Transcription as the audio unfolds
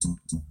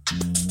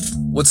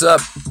What's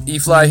up?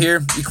 E-Fly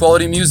here,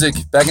 Equality Music,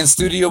 back in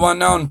Studio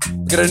Unknown.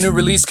 Got a new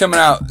release coming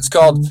out. It's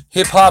called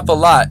Hip Hop A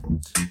Lot.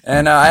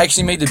 And I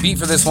actually made the beat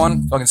for this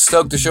one. Fucking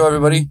stoked to show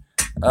everybody.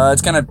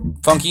 It's kind of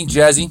funky,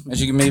 jazzy,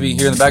 as you can maybe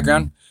hear in the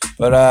background.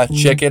 But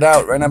check it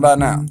out right about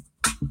now.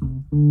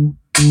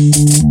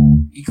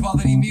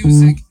 Equality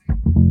Music.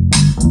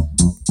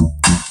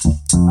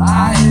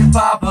 I hip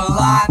hop a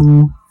lot.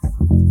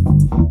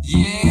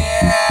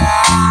 Yeah,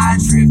 I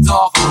tripped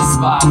off the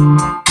spot.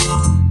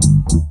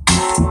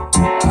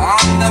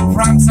 I'm the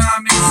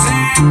primetime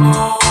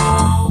example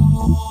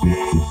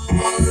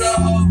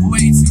of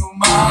way too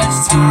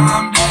much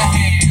time to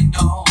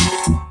handle.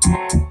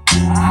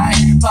 I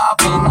hip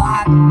hop a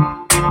lot.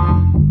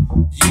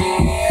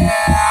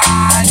 Yeah,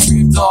 I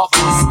tripped off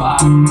the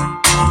spot.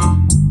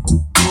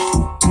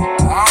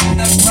 I'm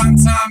the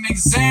primetime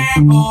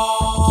example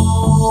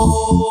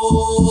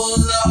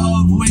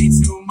of way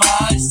too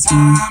much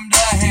time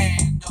to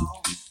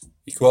handle.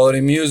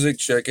 Equality Music,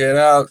 check it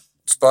out.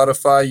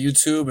 Spotify,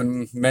 YouTube,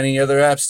 and many other apps.